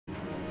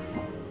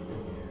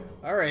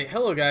Alright,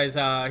 hello guys,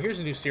 here's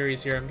a new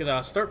series here. I'm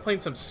gonna start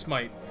playing some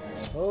Smite.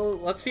 Well,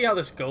 let's see how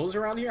this goes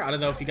around here. I don't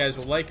know if you guys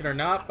will like it or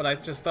not, but I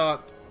just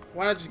thought,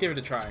 why not just give it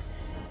a try?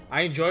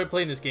 I enjoy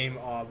playing this game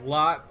a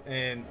lot,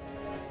 and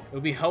it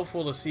would be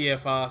helpful to see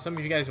if some of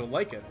you guys will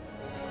like it.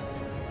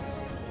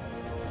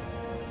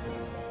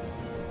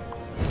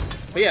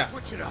 But yeah,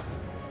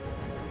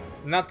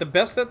 I'm not the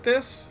best at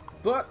this,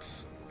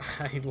 but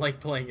I like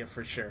playing it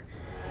for sure.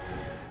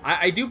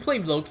 I do play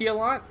Loki a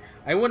lot.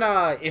 I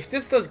wanna, if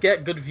this does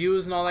get good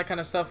views and all that kind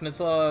of stuff, and it's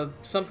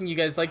something you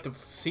guys like to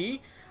see,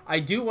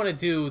 I do want to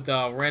do the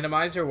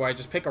randomizer where I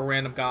just pick a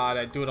random god,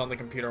 I do it on the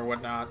computer or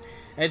whatnot,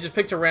 and it just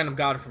picks a random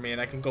god for me,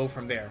 and I can go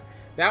from there.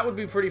 That would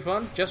be pretty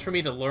fun, just for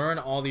me to learn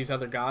all these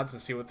other gods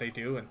and see what they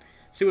do, and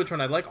see which one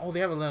I like. Oh,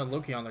 they have a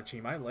Loki on their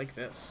team. I like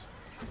this.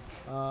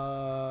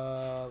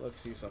 Let's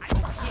see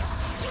something.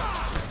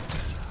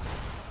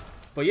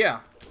 But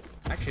yeah,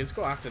 actually, let's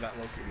go after that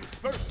Loki.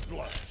 First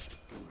blood.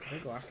 Can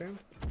we go after him?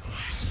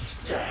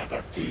 Stab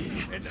at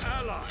thee. An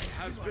ally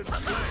has been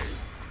slain.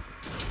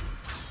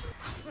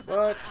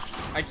 But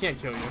I can't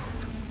kill you,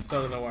 so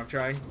I don't know why I'm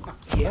trying.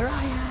 Here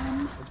I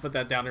am. Let's put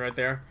that down right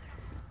there.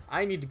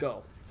 I need to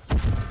go.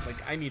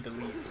 Like, I need to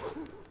leave.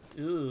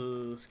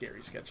 Ooh,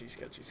 scary, sketchy,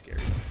 sketchy,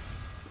 scary.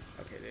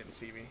 Okay, they didn't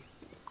see me.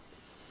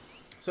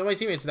 So my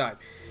teammates died.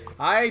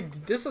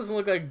 This doesn't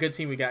look like a good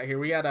team we got here.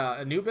 We got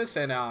Anubis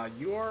and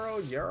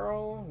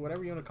Euro,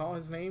 whatever you want to call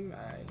his name.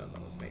 I don't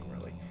know his name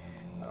really.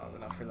 I don't have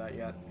enough for that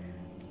yet.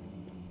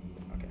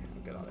 Okay,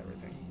 I'm good on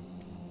everything.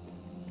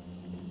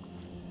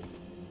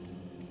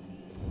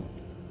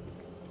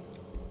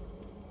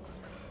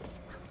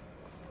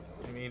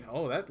 I mean,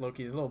 oh, that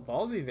Loki's a little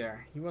ballsy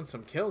there. He wants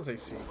some kills, I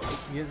see.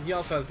 He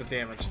also has the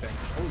damage thing.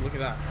 Oh, look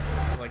at that.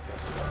 I like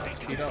this. Let's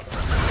speed up.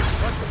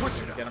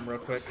 Get him real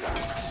quick.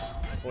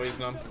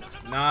 Poison him.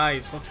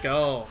 Nice, let's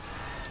go.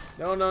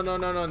 No, no, no,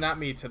 no, no, not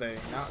me today.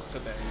 Not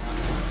today.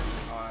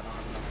 Oh, I don't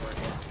have enough for it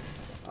here.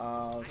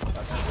 Let's put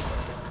that down.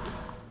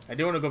 I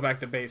do want to go back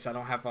to base. I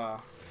don't have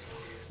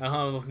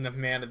enough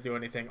mana to do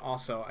anything.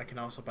 Also, I can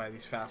also buy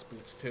these fast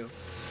boots too.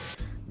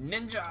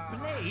 Ninja!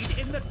 Blade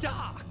in the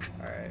dark.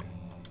 Alright.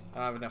 I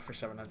don't have enough for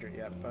 700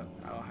 yet, but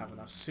I'll have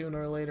enough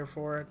sooner or later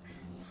for it.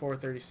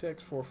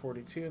 436,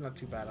 442, not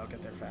too bad. I'll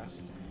get there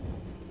fast.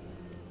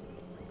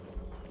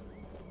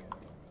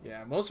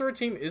 Yeah, most of our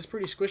team is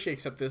pretty squishy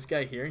except this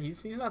guy here.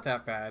 He's not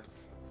that bad.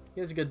 He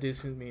has a good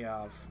decent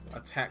of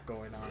attack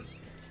going on.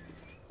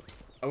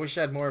 I wish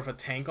I had more of a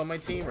tank on my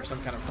team or some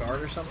kind of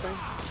guard or something.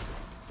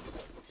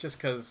 Just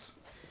because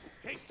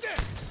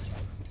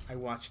I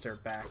watch their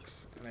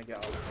backs and I get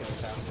all the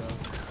kills after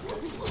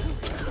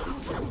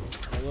them.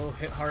 A little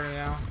hit harder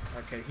now.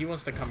 Okay, he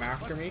wants to come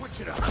after me.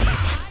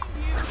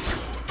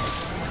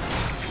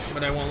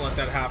 But I won't let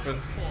that happen.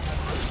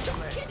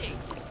 Just kidding.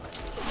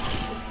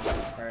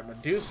 Alright,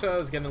 Medusa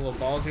is getting a little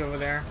ballsy over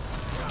there.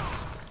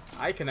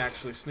 I can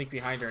actually sneak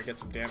behind her and get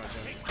some damage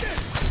in.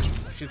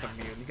 She's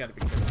immune. You gotta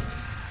be kidding me.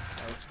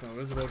 Alright, let's go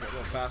invisible, get a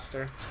little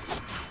faster.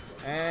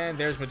 And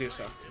there's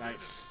Medusa.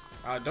 Nice.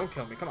 Don't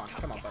kill me. Come on.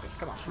 Come on, buddy.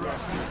 Come on. Come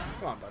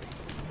on, buddy.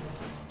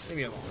 Leave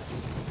me alone.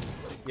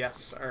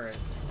 Yes. Alright.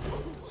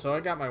 So I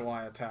got my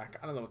Y attack.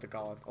 I don't know what to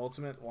call it.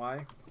 Ultimate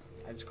Y?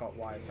 I just call it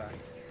Y attack.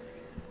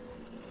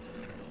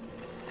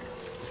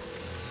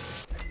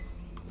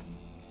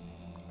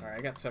 Alright,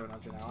 I got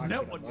 700 now.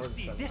 No one will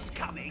see this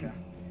coming. Okay.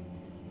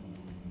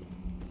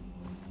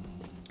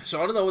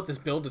 So I don't know what this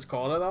build is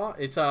called at all.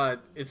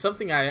 It's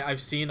something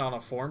I've seen on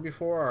a forum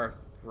before or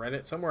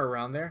Reddit, somewhere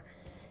around there.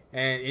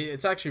 And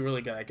it's actually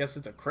really good. I guess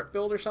it's a crit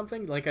build or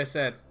something. Like I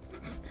said,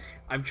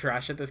 I'm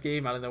trash at this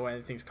game. I don't know what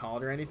anything's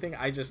called or anything.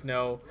 I just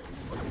know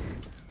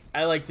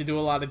I like to do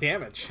a lot of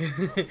damage.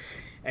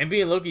 And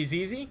being Loki's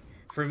easy,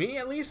 for me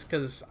at least,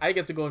 because I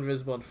get to go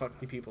invisible and fuck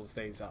the people's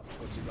days up,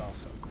 which is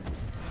awesome.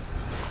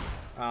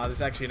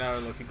 There's actually another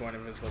Loki going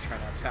invisible trying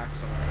to attack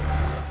someone.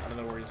 I don't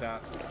know where he's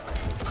at.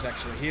 He's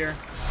actually here.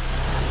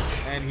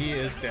 And he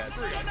is dead.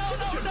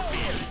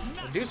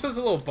 Medusa's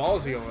a little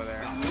ballsy over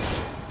there.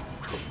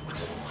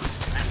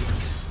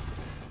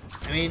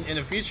 I mean, in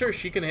the future,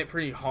 she can hit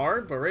pretty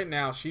hard, but right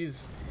now,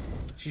 she's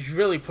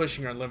really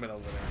pushing her limit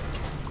over there.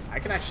 I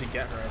can actually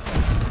get her right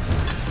there.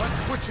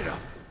 Let's switch it up.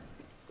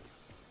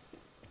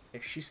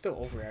 If she's still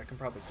over here, I can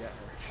probably get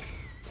her.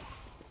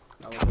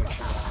 That looks like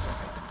she left.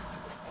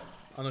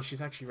 Oh no,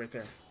 she's actually right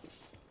there.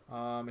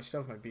 I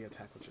still have my B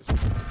attack, which is...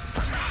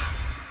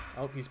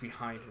 Oh, he's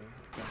behind me.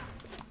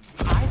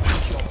 Okay.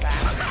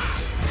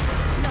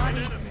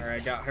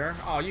 Alright, I got her.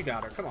 Oh, you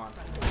got her. Come on.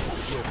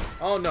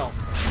 Oh no.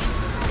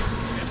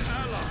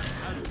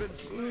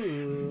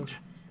 Ooh.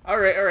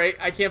 Alright, alright.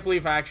 I can't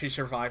believe I actually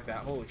survived that.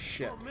 Holy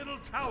shit. Middle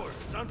tower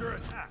is under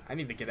attack. I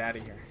need to get out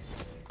of here.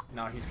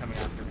 No, he's coming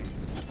after me.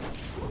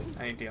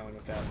 I ain't dealing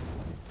with that.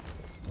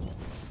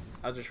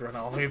 I'll just run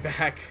all the way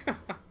back.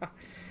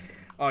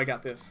 Oh, I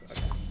got this.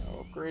 Okay. I'll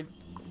upgrade.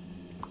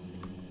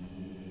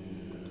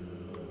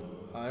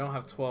 I don't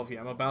have 12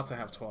 yet. I'm about to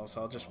have 12,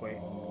 so I'll just wait.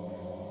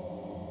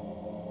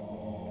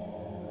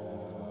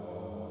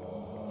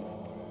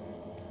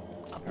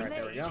 Alright,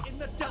 there we go.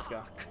 Let's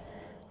go.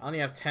 I only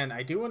have 10.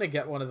 I do want to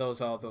get one of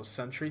those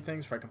sentry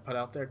things where I can put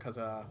out there, because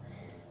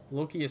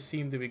Loki has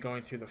seemed to be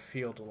going through the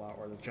field a lot,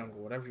 or the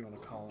jungle, whatever you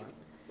want to call it.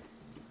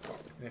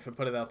 And if I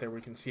put it out there,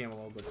 we can see him a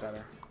little bit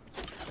better.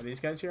 Are these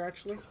guys here,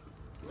 actually?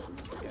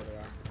 Yeah, they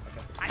are.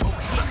 Okay.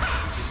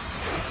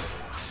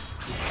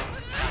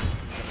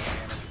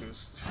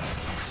 Boost.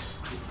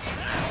 I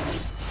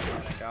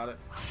got it.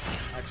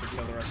 Actually,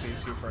 kill the rest of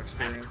these two for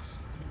experience.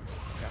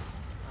 Okay.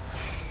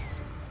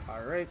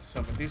 Alright,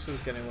 so Medusa's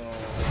getting a little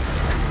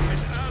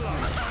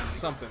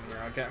something here.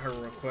 I'll get her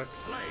real quick.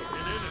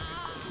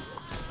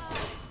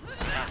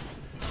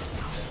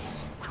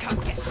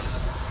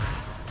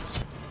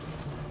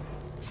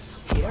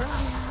 Here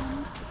I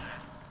am.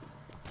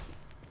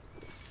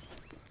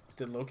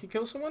 Did Loki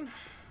kill someone?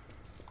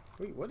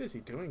 Wait, what is he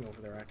doing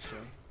over there,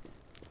 actually?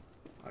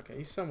 Okay,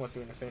 he's somewhat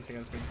doing the same thing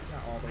as me.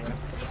 Not all the way.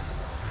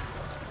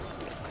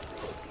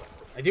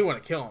 I do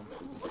want to kill him.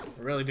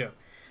 I really do.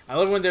 I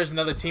love when there's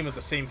another team with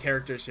the same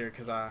characters here,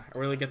 because I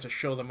really get to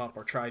show them up,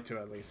 or try to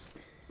at least.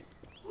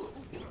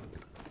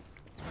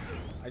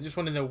 I just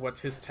want to know what's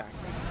his tactic.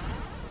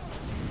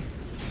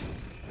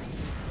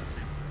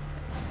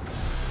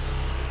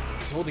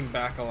 He's holding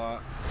back a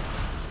lot.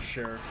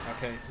 Sure.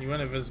 Okay, he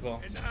went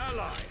invisible.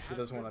 He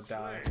doesn't want to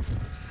die.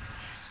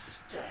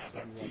 So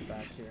he went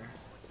back here.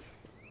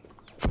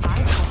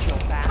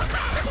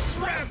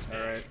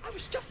 Alright.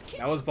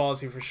 That was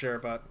ballsy for sure,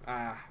 but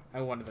I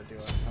wanted to do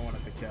it. I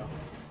wanted to kill.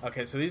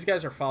 Okay, so these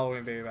guys are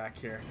following me back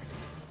here.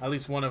 At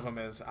least one of them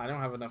is. I don't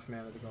have enough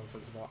mana to go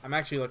invisible. I'm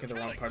actually looking at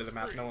the wrong part of the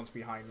map. No one's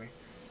behind me.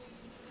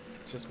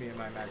 It's just me and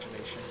my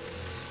imagination.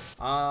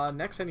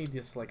 Next I need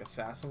this like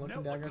assassin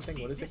looking dagger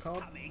thing. What is it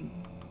called?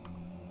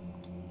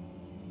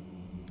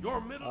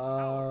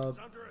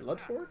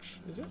 Bloodforge?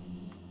 Is it?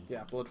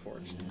 Yeah,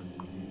 Bloodforge.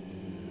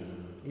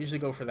 Usually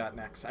go for that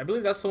next. I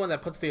believe that's the one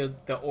that puts the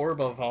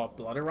orb of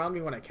blood around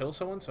me when I kill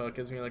someone, so it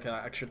gives me like an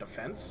extra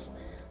defense.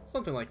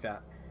 Something like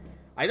that.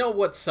 I know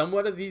what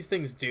somewhat of these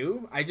things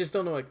do. I just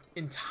don't know like,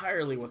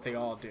 entirely what they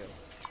all do.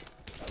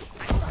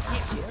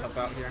 Let's help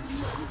out here.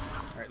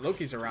 Alright,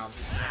 Loki's around.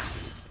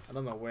 I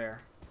don't know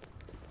where.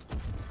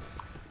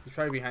 He's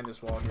probably behind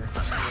this wall here. He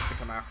wants to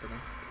come after me.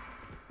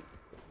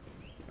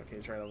 Okay,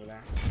 he's right over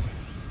there.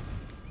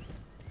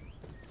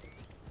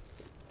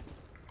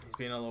 He's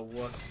being a little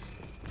wuss.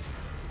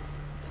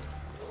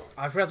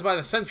 I forgot to buy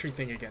the sentry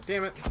thing again.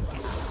 Damn it.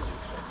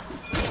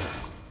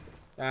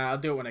 I'll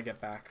do it when I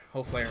get back.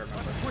 Hopefully I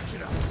remember.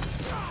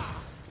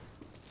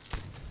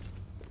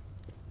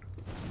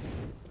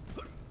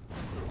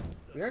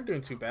 We aren't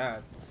doing too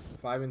bad.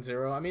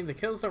 5-0. I mean, the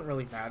kills don't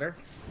really matter.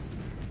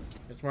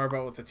 It's more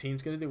about what the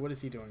team's going to do. What is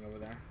he doing over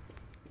there?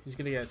 He's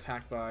going to get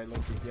attacked by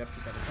Loki. Yep,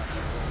 he got attacked by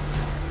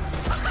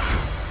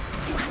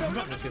Loki.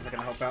 Let me see if I can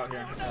help out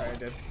here. Alright, I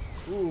did.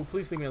 Ooh,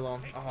 please leave me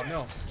alone. Oh,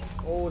 no.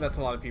 Oh, that's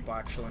a lot of people,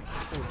 actually.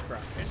 Oh,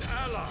 crap. An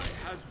ally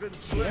has been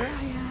slain. Here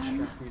I am.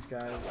 Distract these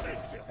guys.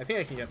 I think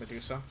I can get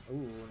Medusa.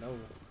 Ooh, no.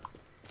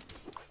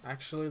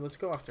 Actually, let's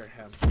go after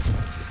him. I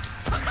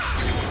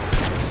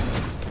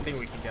think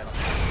we can get him.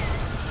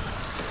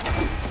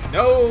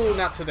 No,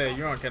 not today.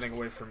 You aren't getting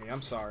away from me.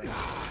 I'm sorry.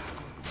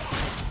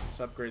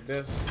 Let's upgrade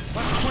this.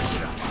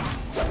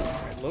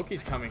 Alright,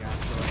 Loki's coming,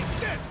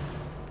 actually.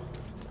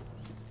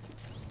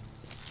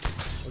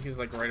 Loki's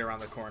like right around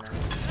the corner.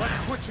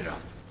 Let's switch it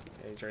up.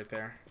 Yeah, he's right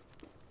there.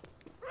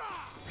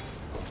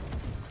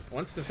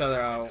 Once this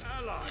other oh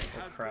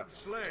crap.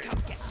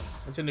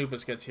 Once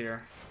Anubis gets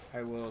here,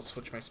 I will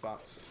switch my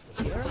spots.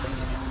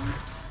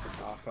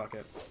 Oh fuck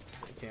it.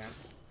 I can't.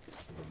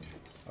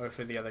 I'll wait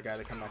for the other guy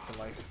to come back to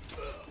life.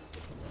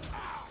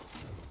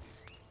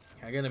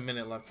 I got a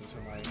minute left until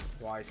my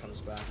Y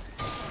comes back.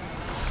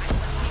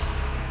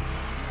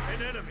 An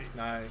enemy.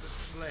 Nice.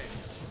 Slain.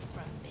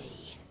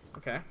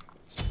 Okay.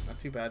 Not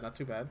too bad, not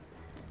too bad.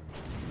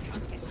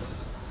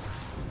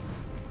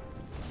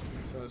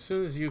 So as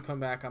soon as you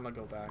come back, I'm gonna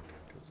go back.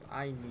 Because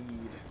I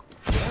need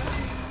to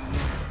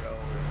go.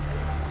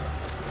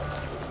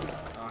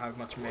 I don't have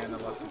much mana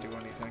left to do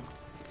anything.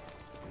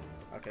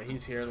 Okay,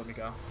 he's here, let me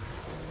go.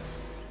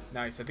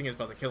 Nice, I think he's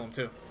about to kill him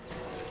too.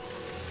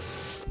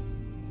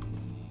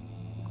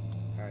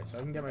 Alright, so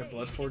I can get my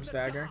Bloodforge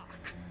dagger.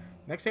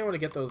 Next thing I want to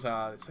get those,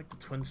 it's like the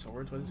twin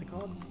swords, what is it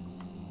called?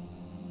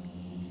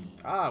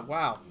 Ah,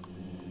 wow.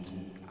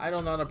 I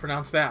don't know how to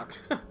pronounce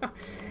that.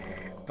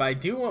 But I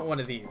do want one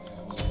of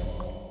these.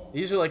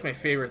 These are like my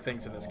favorite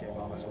things in this game,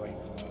 honestly.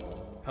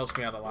 Helps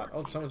me out a lot.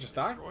 Oh, did someone just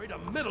die? Destroyed a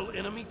middle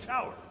enemy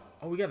tower.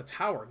 Oh, we got a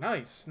tower.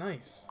 Nice,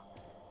 nice.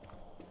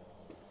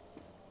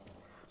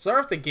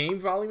 Sorry if the game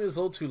volume is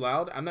a little too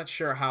loud. I'm not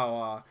sure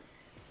how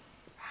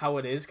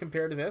it is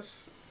compared to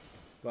this.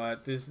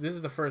 But this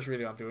is the first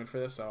video I'm doing for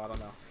this, so I don't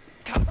know.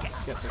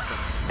 Let's get this in.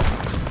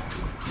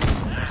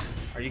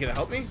 Are you gonna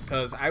help me?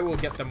 Because I will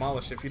get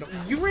demolished if you don't.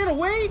 You ran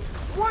away?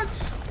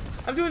 What?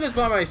 I'm doing this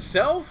by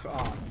myself?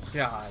 Oh,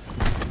 God.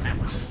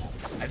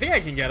 I think I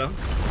can get him.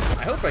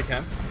 I hope I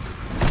can.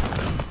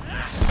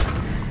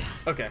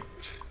 Okay.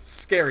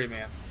 Scary,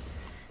 man.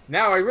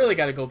 Now I really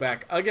gotta go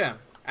back again.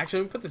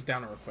 Actually, let me put this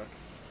down real quick.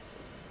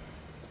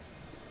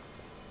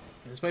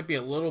 This might be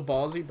a little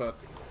ballsy, but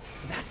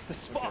That's the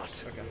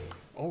spot. okay.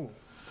 Oh.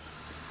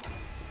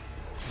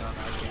 No, I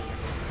can't.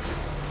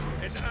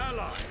 An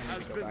ally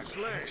has been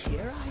slain.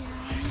 Here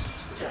I am.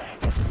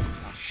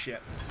 Oh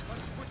shit.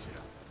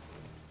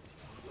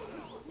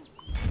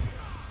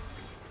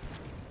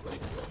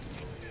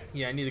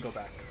 Yeah, I need to go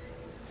back.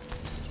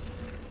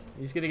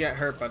 He's gonna get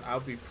hurt, but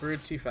I'll be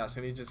pretty fast.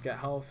 I need to just get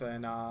health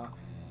and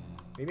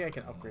maybe I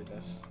can upgrade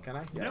this. Can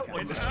I? Yeah, I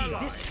can. An ally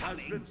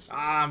has been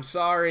Ah, I'm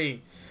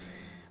sorry.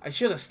 I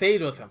should have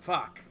stayed with him.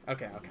 Fuck.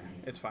 Okay, okay.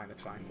 It's fine.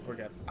 It's fine. We're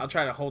good. I'll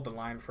try to hold the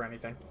line for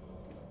anything.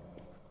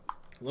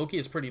 Loki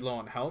is pretty low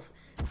on health.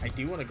 I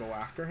do want to go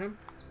after him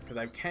because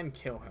I can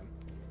kill him.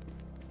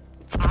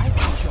 I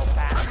want your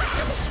back.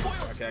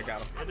 Okay, I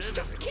got him. I was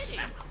just kidding.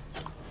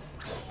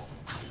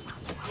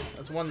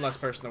 That's one less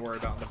person to worry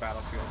about in the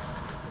battlefield.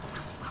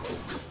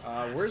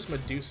 Where's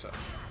Medusa?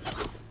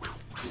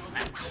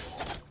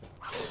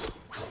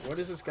 What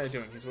is this guy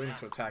doing? He's waiting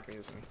to attack me,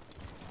 isn't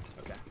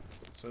he? Okay.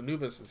 So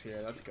Anubis is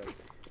here. That's good.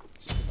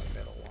 My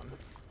middle one.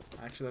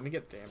 Actually, let me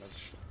get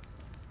damage.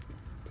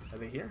 Are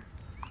they here?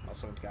 Oh,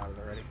 someone got it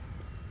already.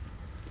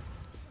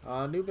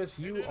 Anubis,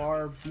 you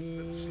are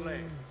being...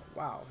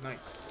 Wow,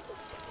 nice.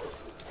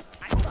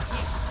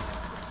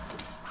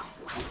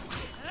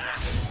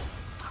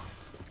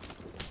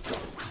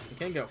 You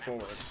can't go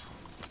forward.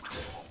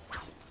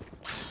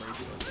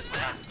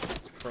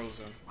 It's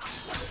frozen.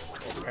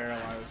 Or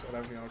paralyzed,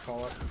 whatever you want to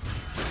call it.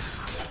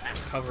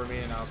 Just cover me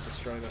and I'll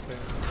destroy the thing.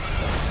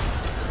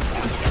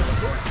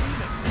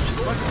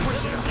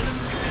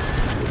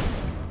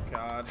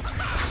 God.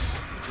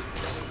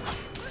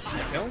 Can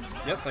I kill him?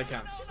 Yes, I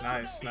can.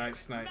 Nice,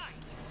 nice, nice.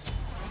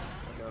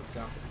 Okay, let's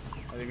go.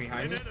 Are they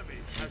behind me?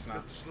 He's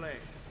not.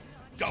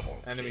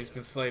 Enemy's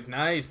been slayed.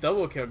 Nice,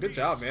 double kill. Good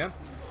job, man.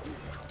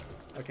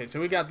 Okay,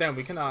 so we got them.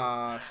 We can,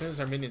 as soon as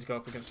our minions go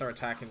up, we can start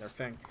attacking their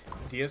thing.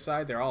 Dia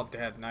side, they're all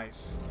dead.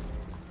 Nice.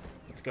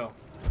 Let's go.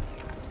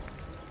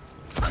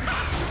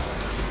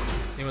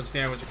 See how much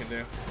damage you can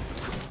do.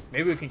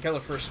 Maybe we can kill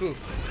it first swoop.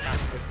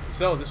 If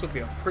so, this would be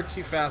a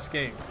pretty fast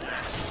game.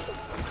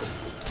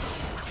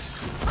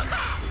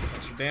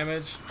 Extra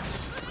damage.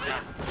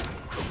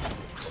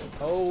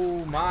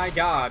 Oh my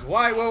god.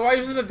 Why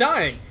wasn't it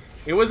dying?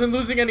 It wasn't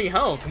losing any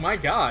health. My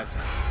god.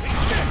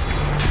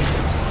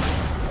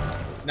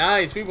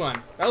 Nice, we won.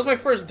 That was my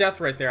first death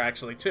right there,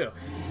 actually, too.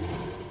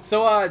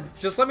 So,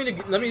 just let me,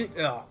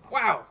 oh,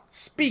 wow.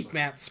 Speak,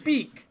 man,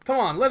 speak. Come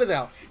on, let it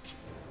out.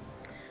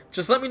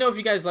 Just let me know if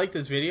you guys like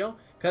this video,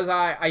 because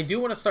I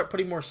do want to start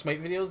putting more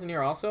Smite videos in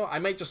here also. I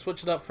might just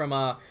switch it up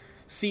from,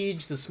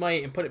 Siege to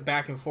Smite and put it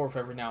back and forth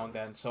every now and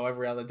then. So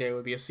every other day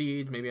would be a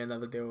Siege, maybe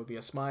another day would be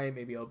a Smite,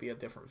 maybe it'll be a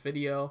different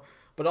video,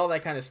 but all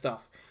that kind of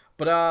stuff.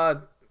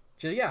 But,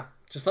 yeah,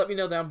 just let me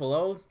know down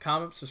below.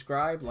 Comment,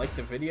 subscribe, like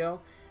the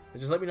video. And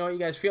just let me know how you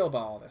guys feel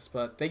about all this.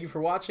 But thank you for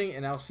watching,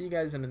 and I'll see you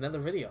guys in another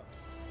video.